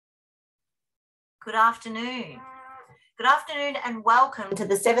Good afternoon. Good afternoon and welcome to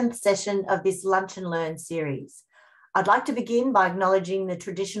the 7th session of this Lunch and Learn series. I'd like to begin by acknowledging the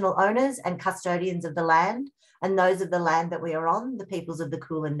traditional owners and custodians of the land and those of the land that we are on, the peoples of the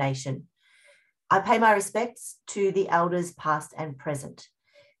Kulin Nation. I pay my respects to the elders past and present.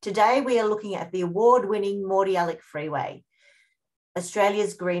 Today we are looking at the award-winning Mordialloc Freeway,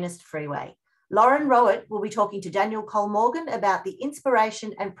 Australia's greenest freeway. Lauren Rowett will be talking to Daniel Kollmorgen about the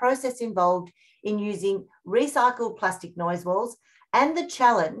inspiration and process involved in using recycled plastic noise walls and the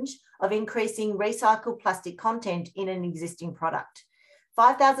challenge of increasing recycled plastic content in an existing product.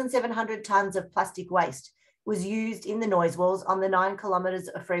 5,700 tonnes of plastic waste was used in the noise walls on the 9 kilometres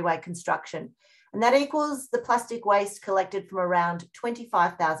of freeway construction. And that equals the plastic waste collected from around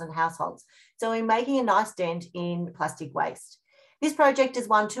 25,000 households. So we're making a nice dent in plastic waste. This project has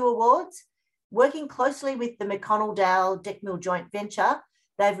won 2 awards. Working closely with the McConnell Dowell Decmil joint venture,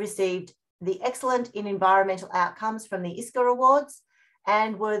 they've received the Excellent in Environmental Outcomes from the ISCA Awards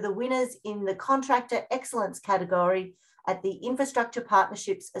and were the winners in the Contractor Excellence category at the Infrastructure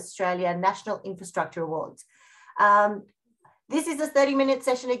Partnerships Australia National Infrastructure Awards. This is a 30-minute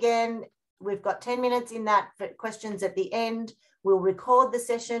session again. We've got 10 minutes in that for questions at the end. We'll record the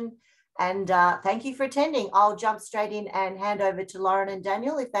session and thank you for attending. I'll jump straight in and hand over to Lauren and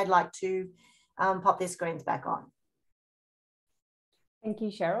Daniel if they'd like to pop their screens back on. Thank you,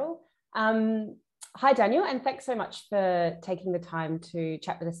 Cheryl. Hi, Daniel, and thanks so much for taking the time to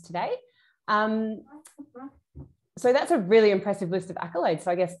chat with us today. So that's a really impressive list of accolades.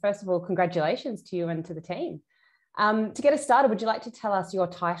 So I guess, first of all, congratulations to you and to the team. To get us started, would you like to tell us your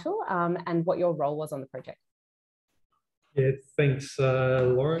title and what your role was on the project? Yeah, thanks,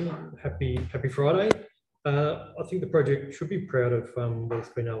 Lauren. Happy Friday. I think the project should be proud of what it's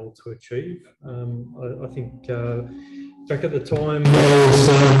been able to achieve. I think back at the time I was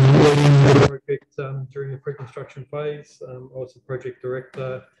leading the project during the pre-construction phase. I was the project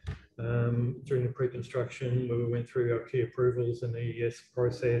director during the pre-construction where we went through our key approvals and EES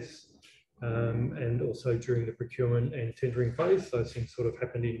process, and also during the procurement and tendering phase. Those things sort of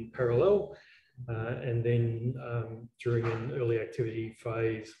happened in parallel. And then during an early activity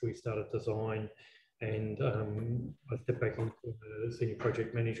phase, we started design, and I stepped back into the senior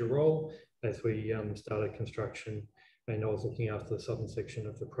project manager role as we started construction, and I was looking after the southern section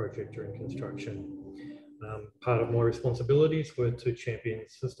of the project during construction. Part of my responsibilities were to champion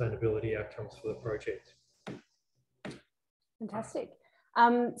sustainability outcomes for the project. Fantastic.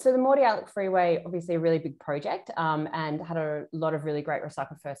 So the Mordialloc Freeway, obviously a really big project and had a lot of really great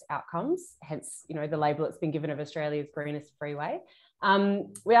recycle first outcomes, hence, you know, the label it's been given of Australia's greenest freeway.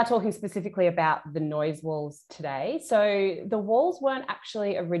 We are talking specifically about the noise walls today. So the walls weren't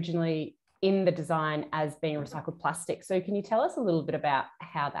actually originally in the design as being recycled plastic. So can you tell us a little bit about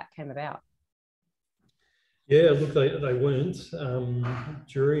how that came about? Yeah, look, they weren't.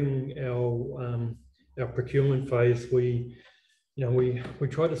 During our procurement phase, we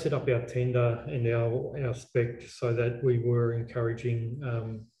tried to set up our tender and our spec so that we were encouraging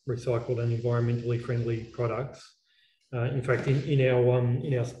recycled and environmentally friendly products. In fact, in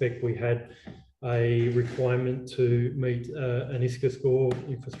our spec, we had a requirement to meet an ISCA score,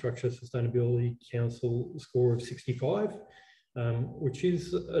 Infrastructure Sustainability Council score of 65, which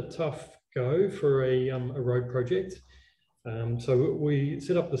is a tough go for a road project. So we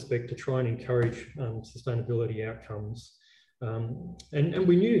set up the spec to try and encourage sustainability outcomes. And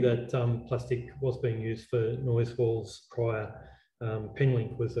we knew that plastic was being used for noise walls prior.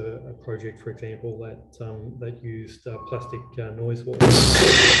 Penlink was a project, for example, that used plastic noise walls.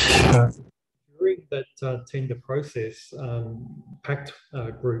 During that tender process, PACT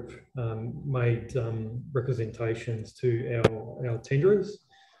Group made representations to our tenderers,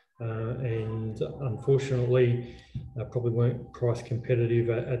 and unfortunately probably weren't price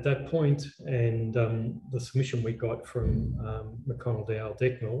competitive at that point. And the submission we got from McConnell Dowell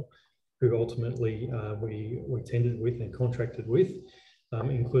Decmil, who ultimately we tendered with and contracted with,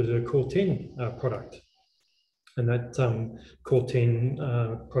 included a Core 10 product. And that Core 10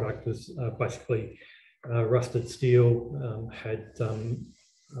 product was basically rusted steel, had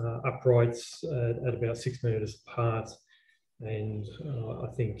uprights at about 6 metres apart. And I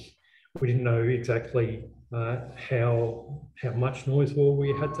think we didn't know exactly how much noise wall we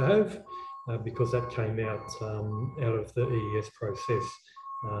had to have because that came out of the EES process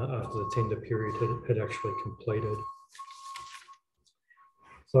after the tender period had actually completed.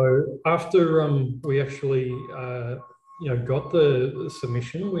 So after we actually got the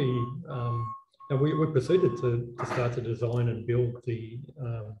submission, we proceeded to start to design and build the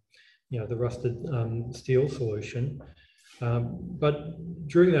the rusted steel solution. But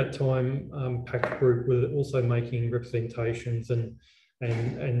during that time, Pact Group were also making representations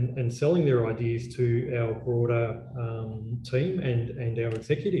and selling their ideas to our broader team and our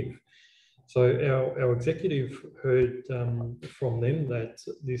executive. So our executive heard from them that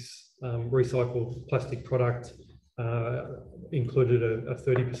this recycled plastic product included a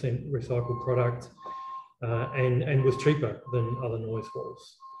 30% recycled product and was cheaper than other noise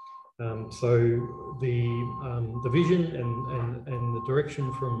walls. So the vision and the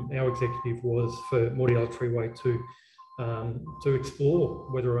direction from our executive was for Mordialloc Freeway to explore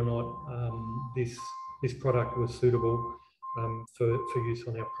whether or not this product was suitable for use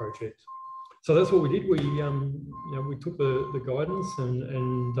on our project. So that's what we did. We took the guidance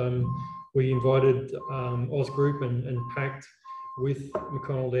and we invited Oz Group and Pact with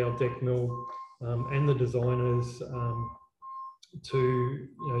McConnell, Dowell, Decmil, and the designers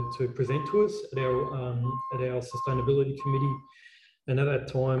to present to us at our sustainability committee. And at that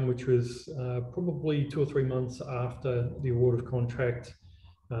time, which was probably 2 or 3 months after the award of contract,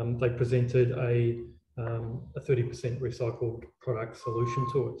 they presented a 30% recycled product solution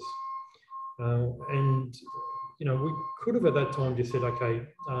to us. And we could have at that time just said, okay,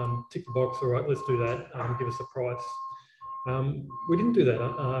 tick the box, all right, let's do that, give us a price. We didn't do that.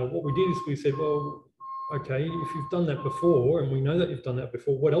 What we did is we said, well, okay, if you've done that before, and we know that you've done that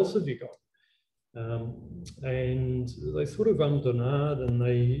before, what else have you got? And they sort of ummed and ahed, and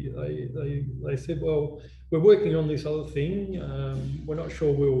they said, well, we're working on this other thing. We're not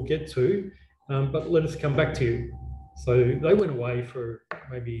sure we'll get to, but let us come back to you. So they went away for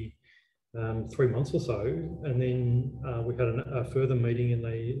maybe 3 months or so, and then we had a further meeting, and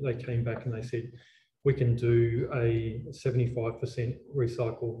they came back and they said, we can do a 75%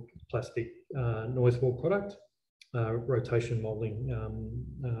 recycled plastic noise wall product, rotation molding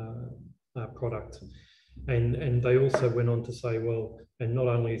product. And they also went on to say, well, and not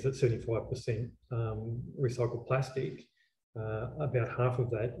only is it 75% recycled plastic, about half of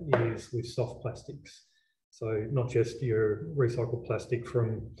that is with soft plastics. So not just your recycled plastic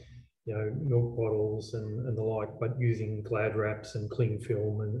from milk bottles and the like, but using Glad wraps and cling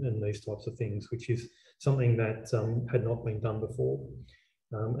film and these types of things, which is something that had not been done before.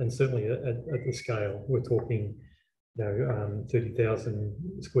 And certainly at the scale, we're talking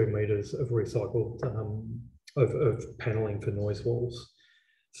 30,000 square metres of recycled of panelling for noise walls.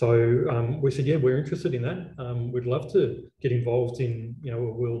 So we said, yeah, we're interested in that. We'd love to get involved in a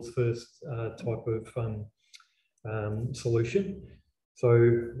world's first type of solution. So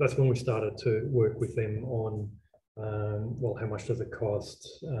that's when we started to work with them on, well, how much does it cost?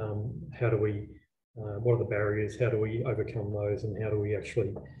 How do we, what are the barriers? How do we overcome those? And how do we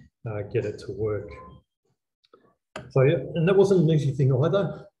actually get it to work? So, yeah, and that wasn't an easy thing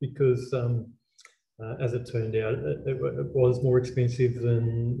either, because as it turned out, it was more expensive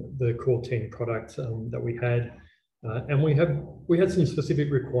than the Core 10 product that we had. And we had some specific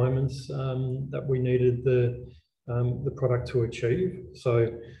requirements that we needed the product to achieve.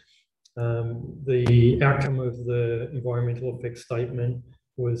 So the outcome of the environmental effects statement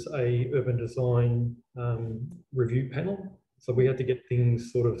was a urban design review panel. So we had to get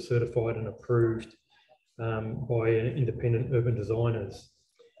things sort of certified and approved by independent urban designers.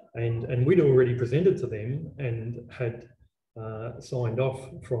 And we'd already presented to them and had signed off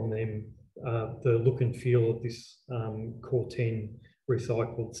from them the look and feel of this Core 10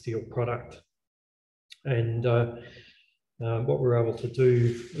 recycled steel product. And what we were able to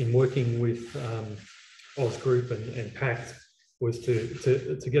do in working with Oz Group and Pact was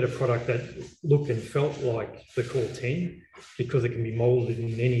to get a product that looked and felt like the Core 10, because it can be moulded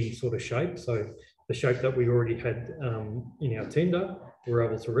in any sort of shape. So the shape that we already had in our tender, we were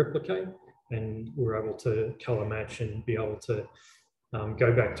able to replicate, and we were able to colour match and be able to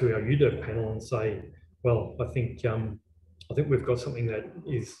go back to our UDIRT panel and say, well, I think we've got something that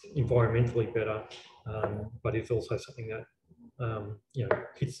is environmentally better, but it's also something that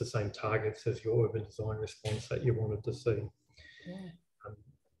hits the same targets as your urban design response that you wanted to see.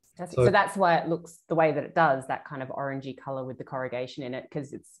 Yeah. So that's why it looks the way that it does, that kind of orangey colour with the corrugation in it,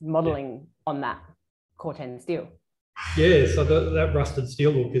 because it's modelling on that Core 10 steel. Yeah, so that rusted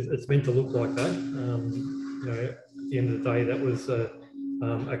steel look, it's meant to look like that. At the end of the day, that was a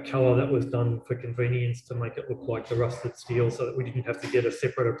colour that was done for convenience to make it look like the rusted steel, so that we didn't have to get a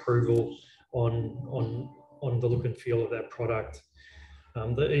separate approval on the look and feel of that product.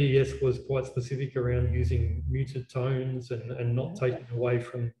 The EES was quite specific around using muted tones and not taking away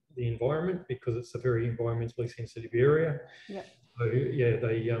from the environment, because it's a very environmentally sensitive area. Yeah. So yeah,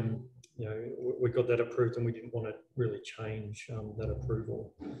 they we got that approved, and we didn't want to really change that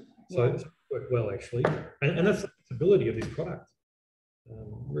approval. So it worked well, actually. And that's stability of this product.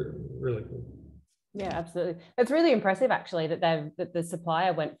 Really good. Yeah, absolutely. That's really impressive, actually, that the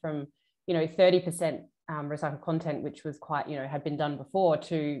supplier went from 30% recycled content, which was quite had been done before,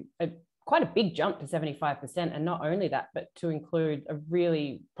 to quite a big jump to 75%, and not only that, but to include a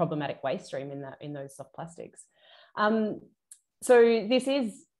really problematic waste stream in those soft plastics. So this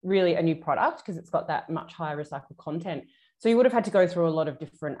is really a new product because it's got that much higher recycled content. So you would have had to go through a lot of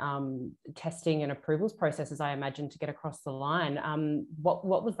different testing and approvals processes, I imagine, to get across the line.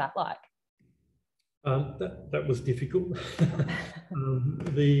 What was that like? That was difficult.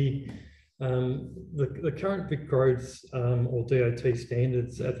 The current Vic Roads or DOT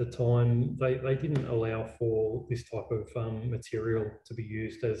standards at the time, they didn't allow for this type of material to be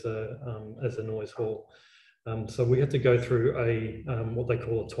used as a noise haul. So we had to go through what they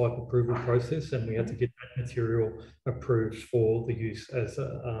call a type approval process, and we had to get that material approved for the use as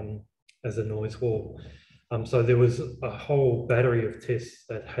a noise haul. So there was a whole battery of tests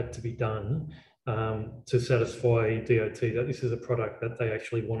that had to be done to satisfy DOT that this is a product that they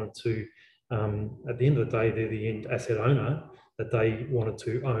actually wanted to, at the end of the day, they're the end asset owner, that they wanted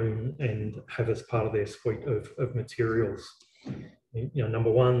to own and have as part of their suite of materials. Number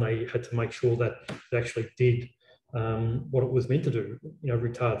one, they had to make sure that it actually did what it was meant to do,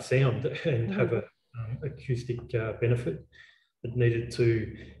 retard sound and have an acoustic benefit. It needed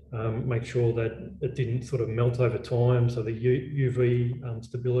to make sure that it didn't sort of melt over time, so the UV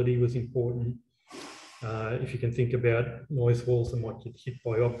stability was important. If you can think about noise walls that might get hit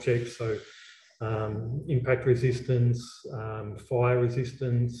by objects, so impact resistance, fire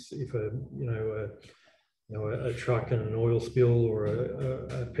resistance, if a truck and an oil spill or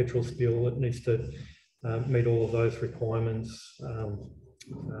a petrol spill, it needs to meet all of those requirements.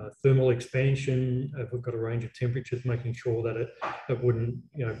 Thermal expansion, we've got a range of temperatures, making sure that it wouldn't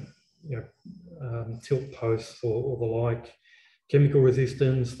tilt posts or the like. Chemical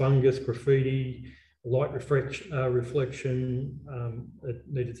resistance, fungus, graffiti, light reflection. It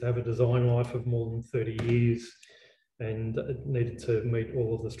needed to have a design life of more than 30 years. And it needed to meet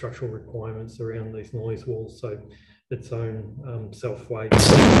all of the structural requirements around these noise walls, so its own self-weight.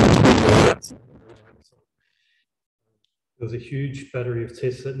 There was a huge battery of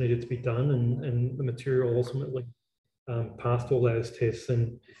tests that needed to be done, and the material ultimately passed all those tests.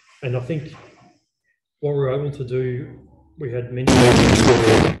 And I think what we were able to do, we had many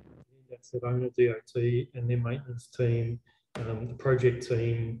asset owner, DOT, and their maintenance team, the project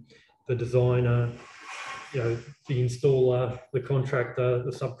team, the designer, the installer, the contractor,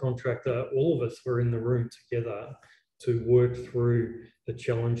 the subcontractor, all of us were in the room together to work through the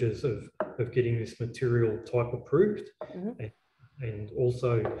challenges of getting this material type approved, and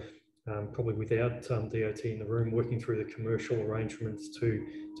also probably without DOT in the room, working through the commercial arrangements to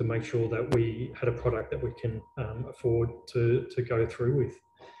make sure that we had a product that we can afford to go through with.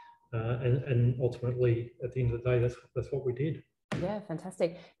 And ultimately, at the end of the day, that's what we did. Yeah,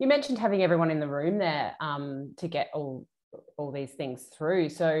 fantastic. You mentioned having everyone in the room there to get all these things through.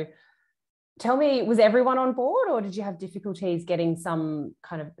 So tell me, was everyone on board, or did you have difficulties getting some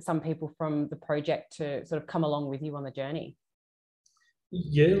people from the project to sort of come along with you on the journey?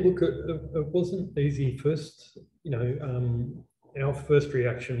 Yeah, look, it wasn't easy first. Our first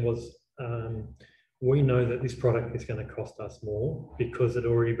reaction was, we know that this product is going to cost us more because it had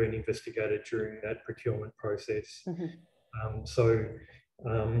already been investigated during that procurement process. So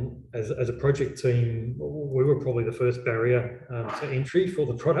as a project team, we were probably the first barrier to entry for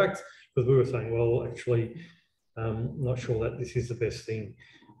the product, because we were saying, well, actually, I'm not sure that this is the best thing.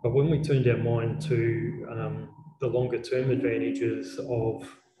 But when we turned our mind to the longer term advantages of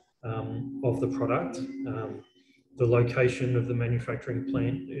the product, the location of the manufacturing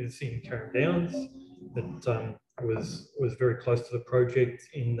plant is in Carrum Downs. It was very close to the project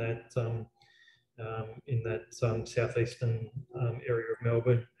in that southeastern area of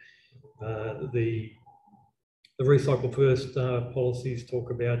Melbourne. The Recycle First policies talk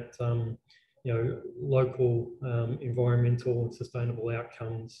about local environmental and sustainable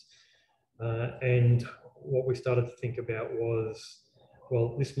outcomes, and what we started to think about was,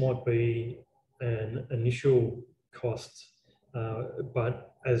 well, this might be an initial cost,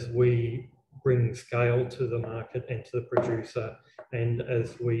 but as we bring scale to the market and to the producer, and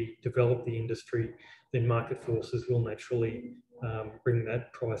as we develop the industry, then market forces will naturally bring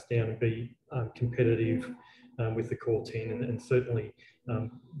that price down and be competitive with the core 10, and certainly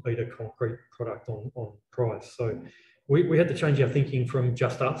beat a concrete product on price. So we had to change our thinking from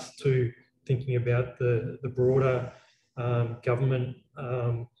just us to thinking about the broader government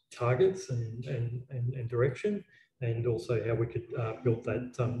targets and direction, and also how we could build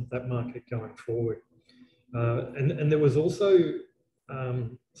that market going forward. And there was also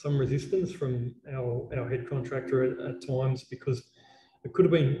some resistance from our head contractor at times, because it could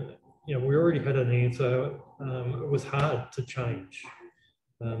have been, we already had an answer. It was hard to change.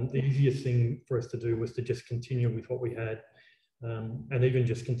 The easiest thing for us to do was to just continue with what we had, and even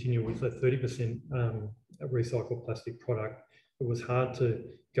just continue with a 30% recycled plastic product. It was hard to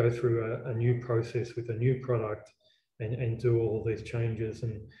go through a new process with a new product and do all of these changes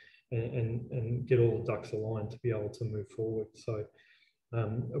and get all the ducks aligned to be able to move forward. So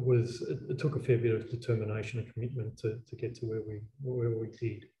it took a fair bit of determination and commitment to get to where we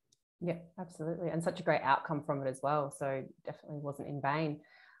did. Yeah, absolutely. And such a great outcome from it as well. So definitely wasn't in vain.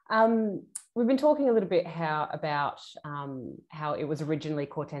 We've been talking a little bit about how it was originally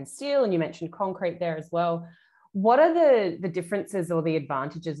Corten steel, and you mentioned concrete there as well. What are the differences or the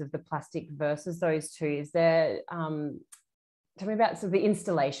advantages of the plastic versus those two? Is there, tell me about the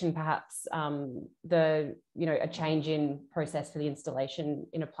installation, perhaps, a change in process for the installation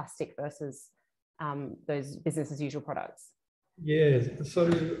in a plastic versus those business as usual products? Yeah, so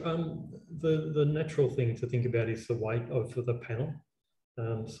the natural thing to think about is the weight of the panel.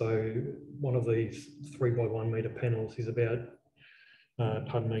 So one of these 3x1 metre panels is about,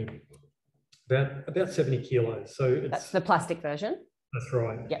 about 70 kilos. So that's the plastic version? That's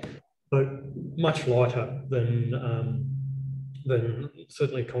right. Yep. So much lighter than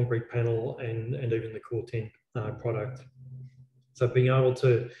certainly a concrete panel and even the Corten product. So being able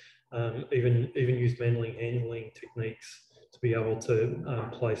to even use manual handling techniques to be able to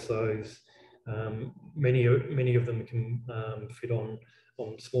place those. Many of them can fit on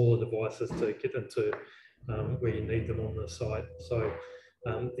smaller devices to get them to where you need them on the site. So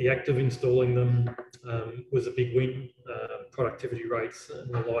the act of installing them was a big win. Productivity rates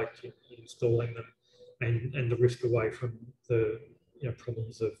and the like in installing them, and the risk away from the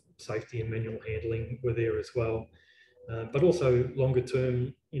problems of safety and manual handling were there as well. But also longer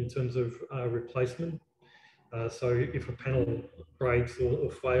term in terms of replacement. So if a panel breaks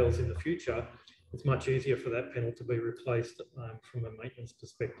or fails in the future, it's much easier for that panel to be replaced from a maintenance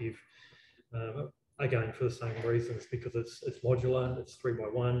perspective. Again, for the same reasons, because it's modular, it's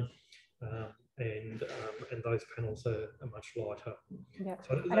 3x1, and those panels are much lighter. Yeah,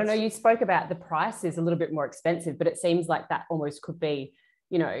 so I don't know. You spoke about the price is a little bit more expensive, but it seems like that almost could be,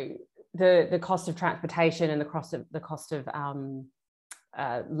 the cost of transportation and the cost of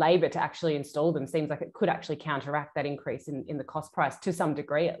labour to actually install them seems like it could actually counteract that increase in the cost price to some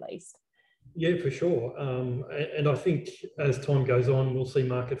degree, at least. Yeah, for sure. And I think as time goes on, we'll see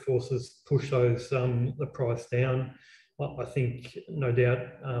market forces push the price down. I think, no doubt,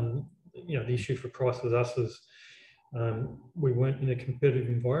 the issue for price with us is we weren't in a competitive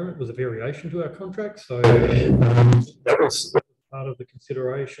environment. It was a variation to our contract. So that was part of the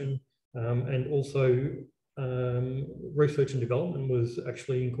consideration. And also research and development was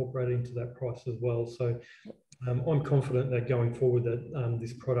actually incorporated into that price as well. So I'm confident that going forward that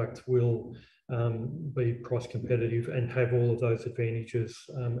this product will be price competitive and have all of those advantages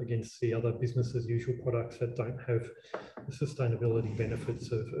against the other business as usual products that don't have the sustainability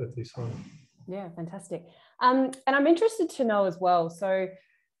benefits of this one. Yeah, fantastic. And I'm interested to know as well, so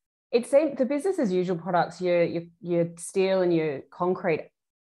it seems the business as usual products, your steel and your concrete,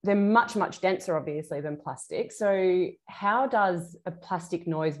 they're much, much denser, obviously, than plastic. So how does a plastic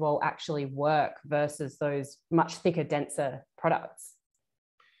noise wall actually work versus those much thicker, denser products?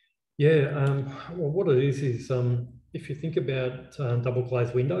 Yeah, well, what it is if you think about double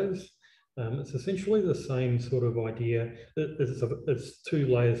glazed windows, it's essentially the same sort of idea. It's two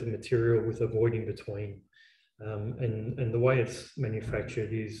layers of material with a void in between. And the way it's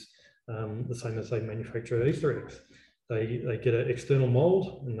manufactured is the same as they manufacture Easter eggs. They get an external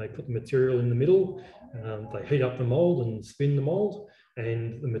mould and they put the material in the middle. They heat up the mould and spin the mould,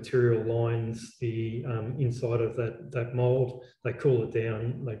 and the material lines the inside of that mould. They cool it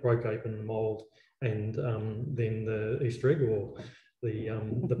down, they break open the mould, and then the Easter egg or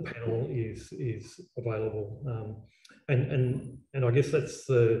the panel is available. And I guess that's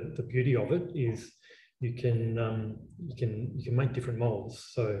the beauty of it, is you can make different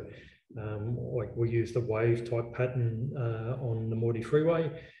moulds. So like we used a wave type pattern on the Mordialloc Freeway,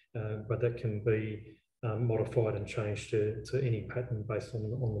 but that can be modified and changed to any pattern based on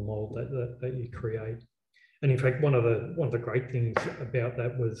the mould that you create. And in fact, one of the great things about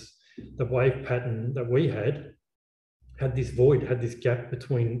that was the wave pattern that we had this void, had this gap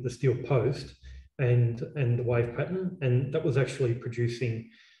between the steel post and the wave pattern, and that was actually producing,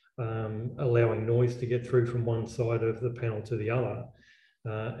 allowing noise to get through from one side of the panel to the other.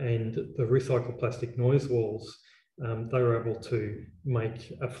 And the recycled plastic noise walls, they were able to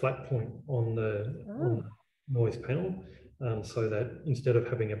make a flat point on the noise panel, so that instead of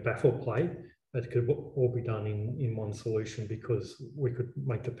having a baffle plate, it could all be done in one solution, because we could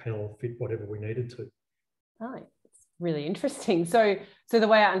make the panel fit whatever we needed to. Oh, it's really interesting. So the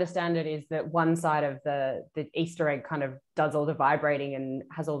way I understand it is that one side of the Easter egg kind of does all the vibrating and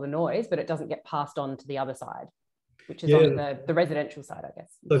has all the noise, but it doesn't get passed on to the other side, which is on the residential side, I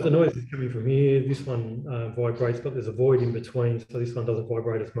guess. So if the noise is coming from here, this one vibrates, but there's a void in between, so this one doesn't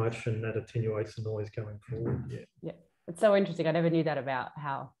vibrate as much, and that attenuates the noise going forward. Yeah. It's so interesting. I never knew that about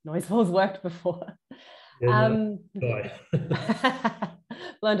how noise walls worked before. Yeah,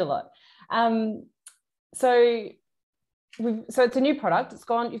 Learned a lot. So it's a new product.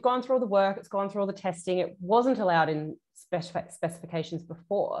 You've gone through all the work. It's gone through all the testing. It wasn't allowed in specifications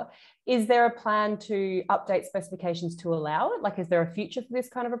before. Is there a plan to update specifications to allow it? Like, is there a future for this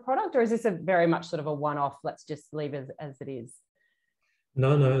kind of a product, or is this a very much sort of a one-off? Let's just leave it as it is.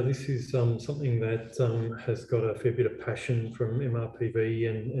 No, this is something that has got a fair bit of passion from MRPV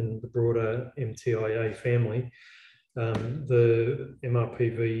and the broader MTIA family. The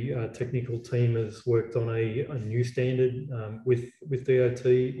MRPV technical team has worked on a new standard with DOT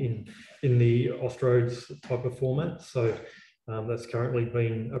in the off-roads type of format. So that's currently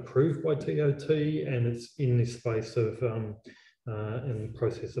been approved by DOT, and it's in this space of in the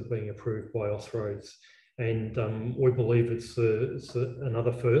process of being approved by Austroads. And we believe it's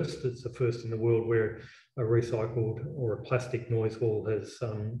another first. It's the first in the world where a recycled or a plastic noise wall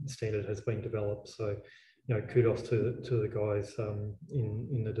standard has been developed. So, kudos to the guys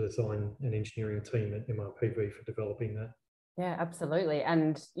in the design and engineering team at MRPV for developing that. Yeah, absolutely.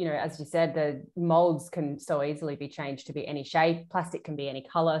 And, as you said, the molds can so easily be changed to be any shape. Plastic can be any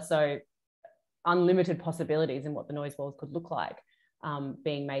color. So unlimited possibilities in what the noise walls could look like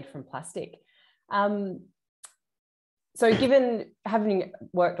being made from plastic. So given having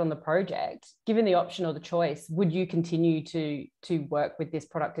worked on the project, given the option or the choice, would you continue to work with this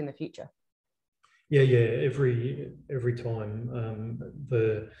product in the future? Yeah. Every time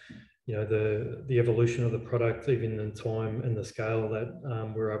the evolution of the product, even in time and the scale that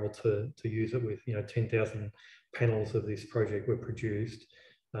we're able to use it with, 10,000 panels of this project were produced.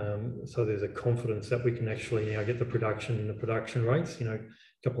 So there's a confidence that we can actually now get the production rates, a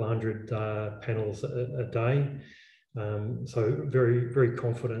couple of hundred panels a day. So very, very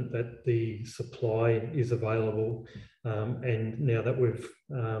confident that the supply is available. And now that we've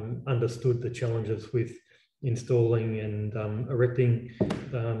understood the challenges with installing and erecting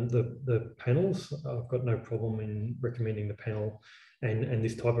the panels, I've got no problem in recommending the panel and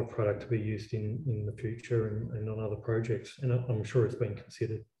this type of product to be used in the future and on other projects. And I'm sure it's been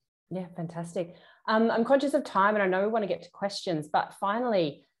considered. Yeah, fantastic. I'm conscious of time, and I know we want to get to questions, but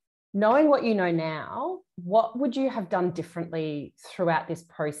finally, knowing what you know now, what would you have done differently throughout this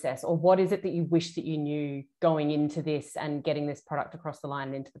process? Or what is it that you wish that you knew going into this and getting this product across the line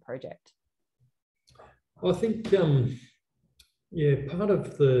and into the project? I think, part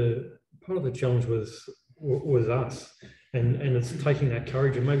of the challenge was us, and it's taking that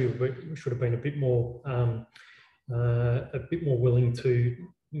courage, and maybe we should have been a bit more willing to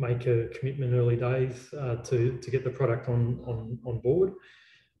make a commitment early days to get the product on board.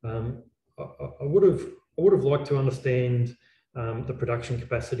 I would have liked to understand the production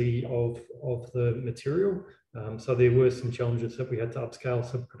capacity of the material. So there were some challenges that we had to upscale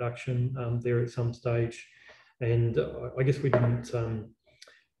some production there at some stage, and I guess we didn't.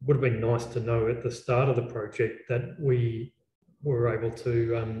 Would have been nice to know at the start of the project that we were able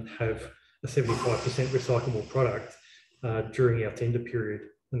to have a 75% recyclable product during our tender period,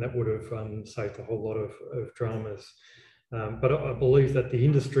 and that would have saved a whole lot of dramas. But I believe that the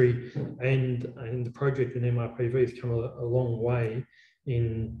industry and the project in MRPV has come a long way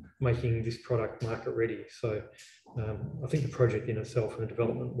in making this product market ready. So I think the project in itself and the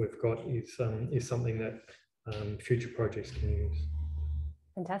development we've got is something that future projects can use.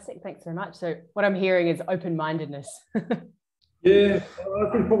 Fantastic. Thanks very much. So what I'm hearing is open-mindedness. Yeah, I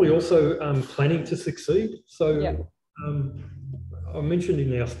think probably also planning to succeed. So yep. I mentioned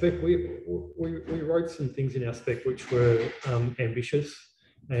in our spec, we wrote some things in our spec which were ambitious,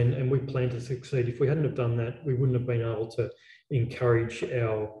 and we planned to succeed. If we hadn't have done that, we wouldn't have been able to encourage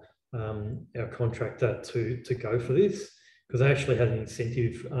our contractor to go for this, because they actually had an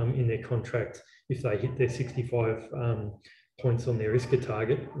incentive in their contract. If they hit their 65 points on their ISCA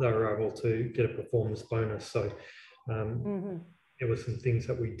target, they were able to get a performance bonus. So there were some things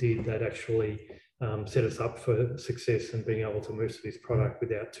that we did that actually set us up for success and being able to move to this product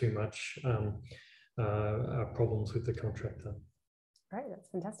without too much problems with the contractor. Great, that's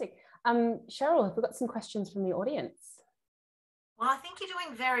fantastic. Cheryl, have we got some questions from the audience? Well, I think you're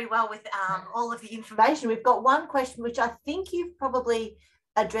doing very well with all of the information. We've got one question, which I think you've probably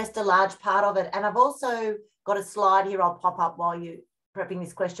addressed a large part of it. And I've also got a slide here I'll pop up while you're prepping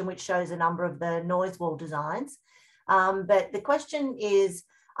this question, which shows a number of the noise wall designs. But the question is,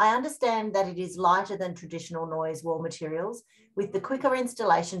 I understand that it is lighter than traditional noise wall materials, with the quicker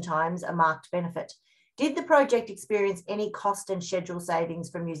installation times a marked benefit. Did the project experience any cost and schedule savings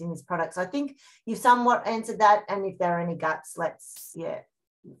from using this product? So I think you've somewhat answered that. And if there are any guts,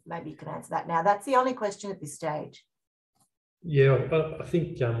 maybe you can answer that now. That's the only question at this stage. Yeah, I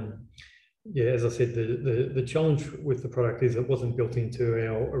think, yeah, as I said, the challenge with the product is it wasn't built into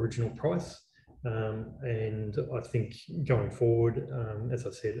our original price. And I think going forward, as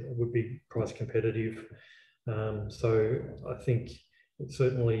I said, it would be price competitive. So I think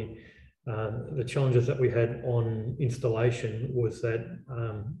certainly the challenges that we had on installation was that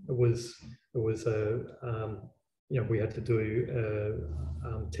we had to do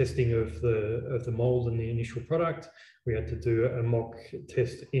testing of the mold in the initial product. We had to do a mock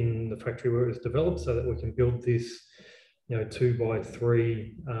test in the factory where it was developed so that we can build this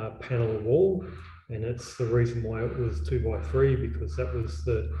 2x3 panel wall. And it's the reason why it was 2x3, because that was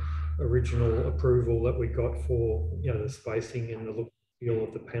the original approval that we got for the spacing and the look and feel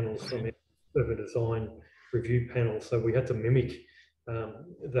of the panels from a design review panel. So we had to mimic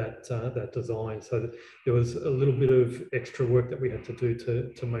that design. So that there was a little bit of extra work that we had to do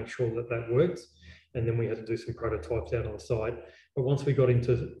to make sure that worked. And then we had to do some prototypes out on site. But once we got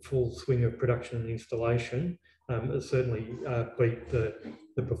into full swing of production and installation, it certainly beat the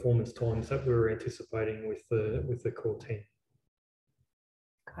performance times that we were anticipating with the Core 10.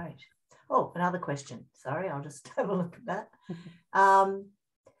 Great. Oh, another question. Sorry, I'll just have a look at that.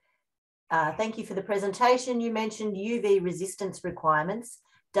 Thank you for the presentation. You mentioned UV resistance requirements.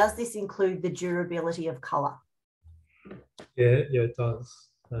 Does this include the durability of colour? Yeah, it does.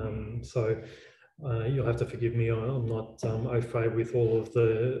 So you'll have to forgive me. I'm not au fait with all of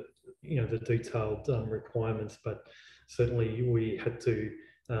the the detailed requirements, but certainly we had to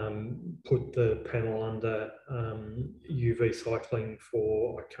put the panel under UV cycling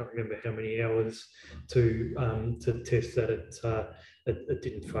for, I can't remember how many hours, to test that it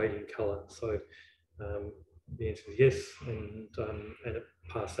didn't fade in colour. So the answer is yes, and it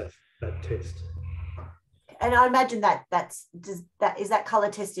passed that test. And I imagine is that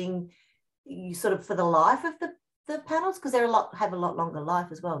colour testing you sort of for the life of the panels, because they're have a lot longer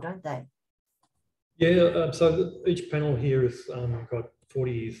life as well, don't they? Yeah, so each panel here has got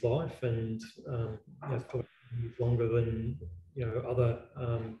 40 years life, and it's probably longer than other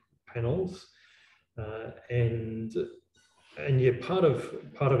panels, and yeah, part of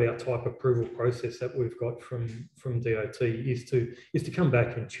our type approval process that we've got from DOT is to come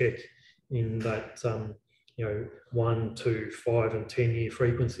back and check in that 1, 2, 5 and 10 year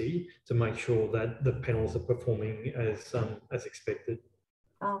frequency to make sure that the panels are performing as expected.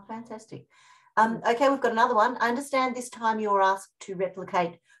 Oh, fantastic. Okay, we've got another one. I understand this time you were asked to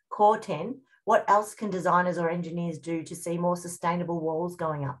replicate Core 10. What else can designers or engineers do to see more sustainable walls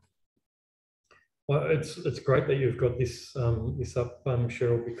going up? Well, it's great that you've got this this up,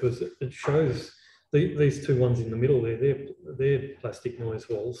 Cheryl, because it shows these two ones in the middle there. They're plastic noise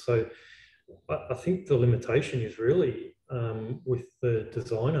walls. So I think the limitation is really with the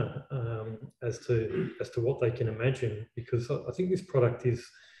designer as to what they can imagine, because I think this product is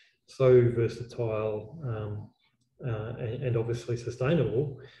so versatile and obviously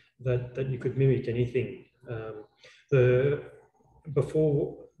sustainable that you could mimic anything.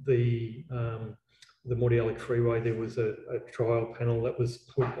 Before the Mordialloc Freeway, there was a trial panel that was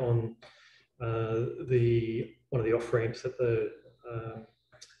put on one of the off ramps at the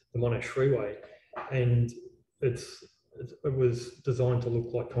Monash Freeway, and it was designed to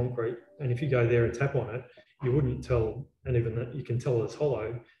look like concrete. And if you go there and tap on it, you wouldn't tell, and even that you can tell it's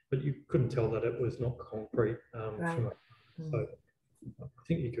hollow, but you couldn't tell that it was not concrete. Right. So I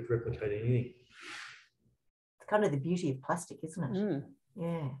think you could replicate anything. It's kind of the beauty of plastic, isn't it? Mm.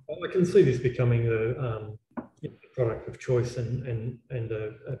 Yeah. I can see this becoming the product of choice and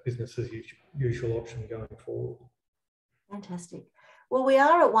a business as usual option going forward. Fantastic. Well, we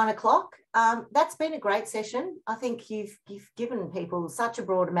are at 1 o'clock. That's been a great session. I think you've given people such a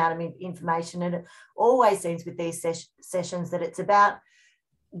broad amount of information, and it always seems with these sessions that it's about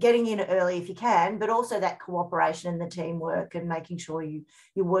getting in early if you can, but also that cooperation and the teamwork and making sure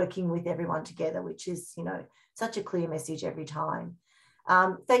you're working with everyone together, which is, such a clear message every time.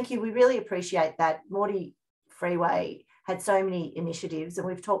 Thank you. We really appreciate that. Mordialloc Freeway had so many initiatives, and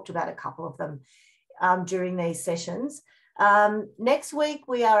we've talked about a couple of them during these sessions. Next week,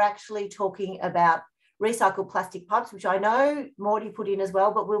 we are actually talking about recycled plastic pipes, which I know Mordy put in as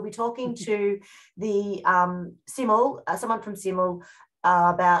well, but we'll be talking to the someone from Decmil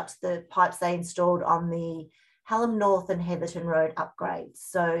about the pipes they installed on the Hallam North and Heatherton Road upgrades.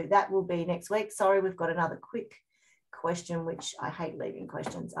 So that will be next week. Sorry, we've got another quick question, which I hate leaving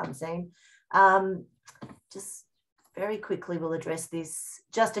questions unseen. Just very quickly, we'll address this.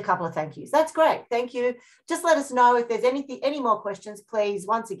 Just a couple of thank yous. That's great. Thank you. Just let us know if there's any more questions, please.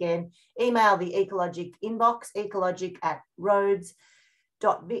 Once again, email the Ecologic inbox,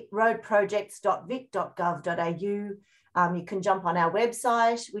 ecologic@roadprojects.vic.gov.au. You can jump on our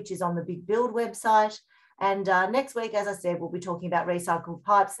website, which is on the Big Build website. And next week, as I said, we'll be talking about recycled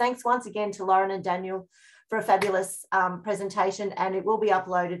pipes. Thanks once again to Lauren and Daniel for a fabulous presentation, and it will be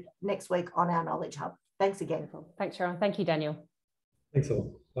uploaded next week on our Knowledge Hub. Thanks again. Thanks, Sharon. Thank you, Daniel. Thanks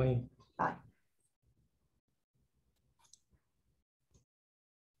all. Bye. Bye.